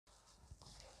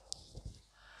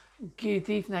Good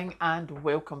evening and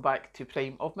welcome back to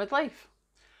Prime of Midlife.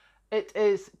 It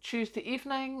is Tuesday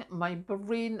evening. My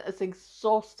brain is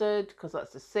exhausted because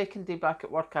that's the second day back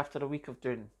at work after a week of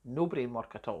doing no brain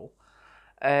work at all.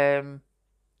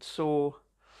 So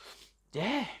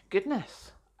yeah,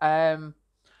 goodness. But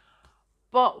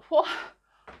what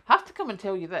I have to come and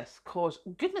tell you this, because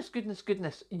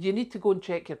goodness, you need to go and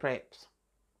check your preps.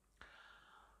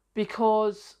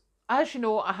 Because as you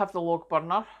know, I have the log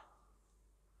burner.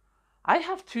 I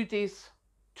have 2 days,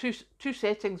 two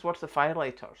settings worth of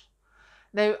firelighters.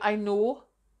 Now, I know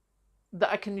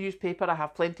that I can use paper. I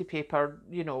have plenty of paper,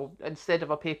 instead of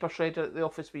a paper shredder at the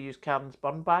office, we use Karen's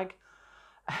burn bag.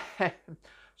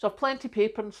 So I've plenty of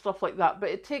paper and stuff like that, but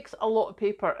it takes a lot of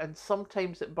paper and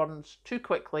sometimes it burns too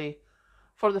quickly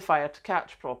for the fire to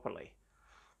catch properly.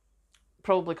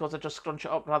 Probably because I just scrunch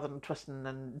it up rather than twisting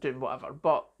and doing whatever.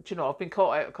 But, I've been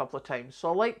caught out a couple of times. So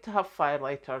I like to have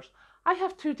firelighters. I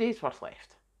have 2 days worth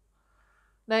left.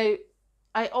 Now,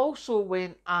 I also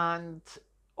went and,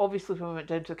 obviously when we went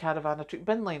down to the caravan, I took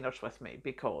bin liners with me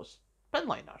because bin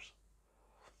liners.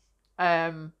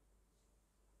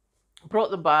 Brought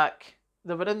them back.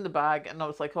 They were in the bag and I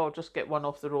was like, oh, I'll just get one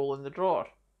off the roll in the drawer.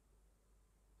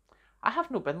 I have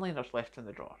no bin liners left in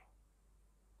the drawer.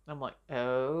 I'm like,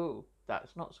 oh,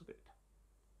 that's not so good.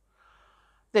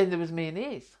 Then there was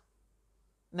mayonnaise.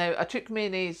 Now, I took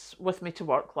mayonnaise with me to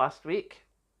work last week.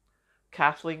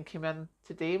 Kathleen came in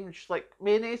today and she's like,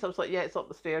 mayonnaise? I was like, yeah, it's up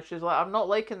the stairs. She's like, I'm not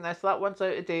liking this. That one's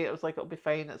out of date. I was like, it'll be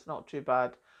fine. It's not too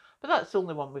bad. But that's the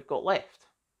only one we've got left.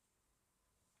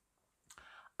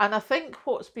 And I think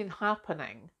what's been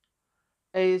happening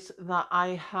is that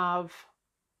I have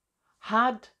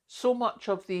had so much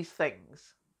of these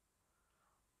things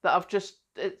that I've just,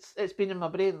 it's been in my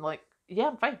brain like, yeah,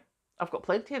 I'm fine. I've got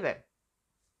plenty of them.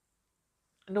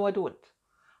 No, I don't.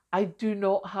 I do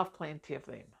not have plenty of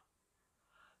them.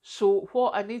 So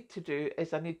what I need to do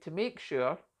is I need to make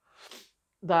sure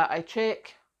that I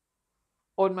check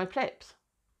on my preps.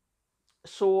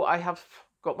 So I have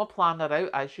got my planner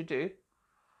out, as you do,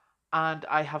 and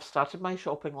I have started my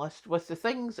shopping list with the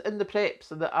things in the preps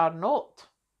that are not.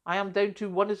 I am down to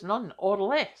one is none or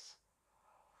less.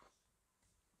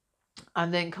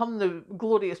 And then come the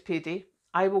glorious payday,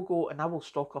 I will go and I will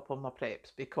stock up on my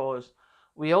preps because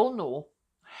we all know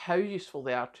how useful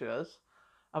they are to us.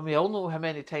 And we all know how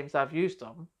many times I've used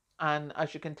them. And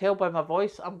as you can tell by my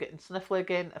voice, I'm getting sniffly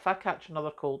again. If I catch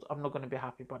another cold, I'm not going to be a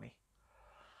happy bunny.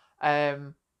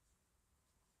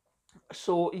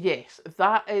 So yes,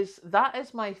 that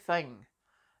is my thing.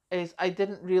 Is I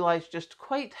didn't realise just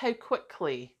quite how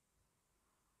quickly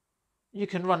you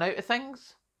can run out of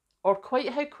things, or quite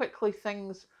how quickly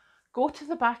things go to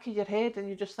the back of your head, and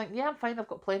you just think, yeah, I'm fine. I've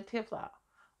got plenty of that.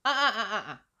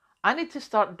 I need to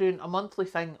start doing a monthly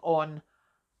thing on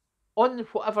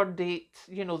whatever date,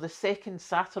 the second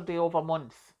Saturday of a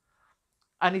month,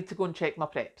 I need to go and check my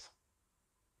preps.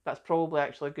 That's probably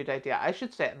actually a good idea. I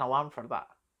should set an alarm for that.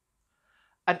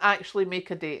 And actually make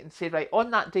a date and say, right,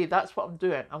 on that day, that's what I'm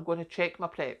doing. I'm going to check my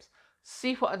preps,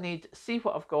 see what I need, see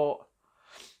what I've got,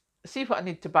 see what I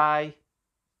need to buy,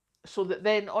 so that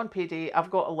then on payday, I've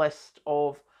got a list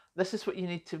of, this is what you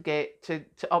need to get to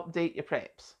update your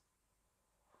preps.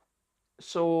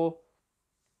 So,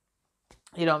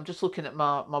 I'm just looking at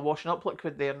my washing up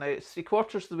liquid there now. It's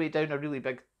 3/4 of the way down a really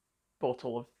big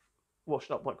bottle of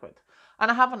washing up liquid.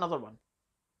 And I have another one.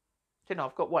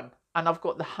 I've got one. And I've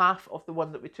got the half of the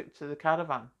one that we took to the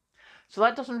caravan. So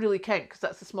that doesn't really count because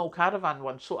that's the small caravan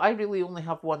one. So I really only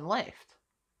have one left.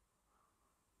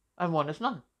 And one is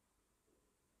none.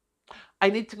 I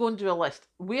need to go and do a list.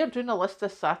 We are doing a list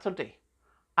this Saturday.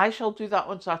 I shall do that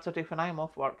on Saturday when I am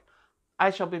off work. I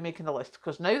shall be making a list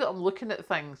because now that I'm looking at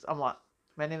things, I'm like,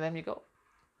 many of them you got?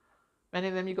 Many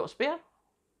of them you got spare?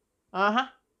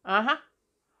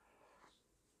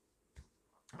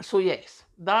 So yes,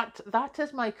 that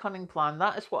is my cunning plan.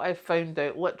 That is what I've found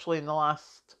out literally in the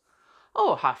last,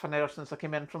 half an hour since I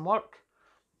came in from work.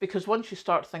 Because once you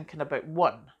start thinking about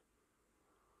one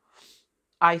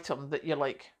item that you're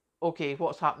like, okay,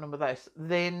 what's happening with this?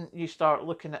 Then you start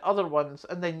looking at other ones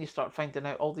and then you start finding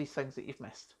out all these things that you've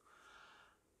missed.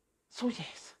 So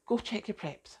yes, go check your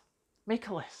preps. Make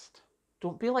a list.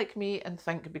 Don't be like me and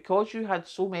think because you had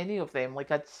so many of them,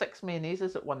 like I had 6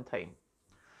 mayonnaises at one time.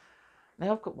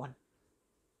 Now I've got one.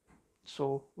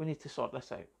 So we need to sort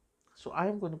this out. So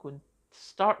I'm going to go and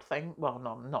start well,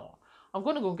 no, I'm not. I'm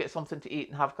going to go and get something to eat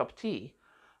and have a cup of tea.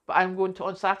 But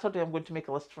on Saturday, I'm going to make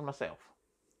a list for myself.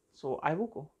 So I will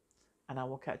go and I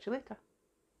will catch you later.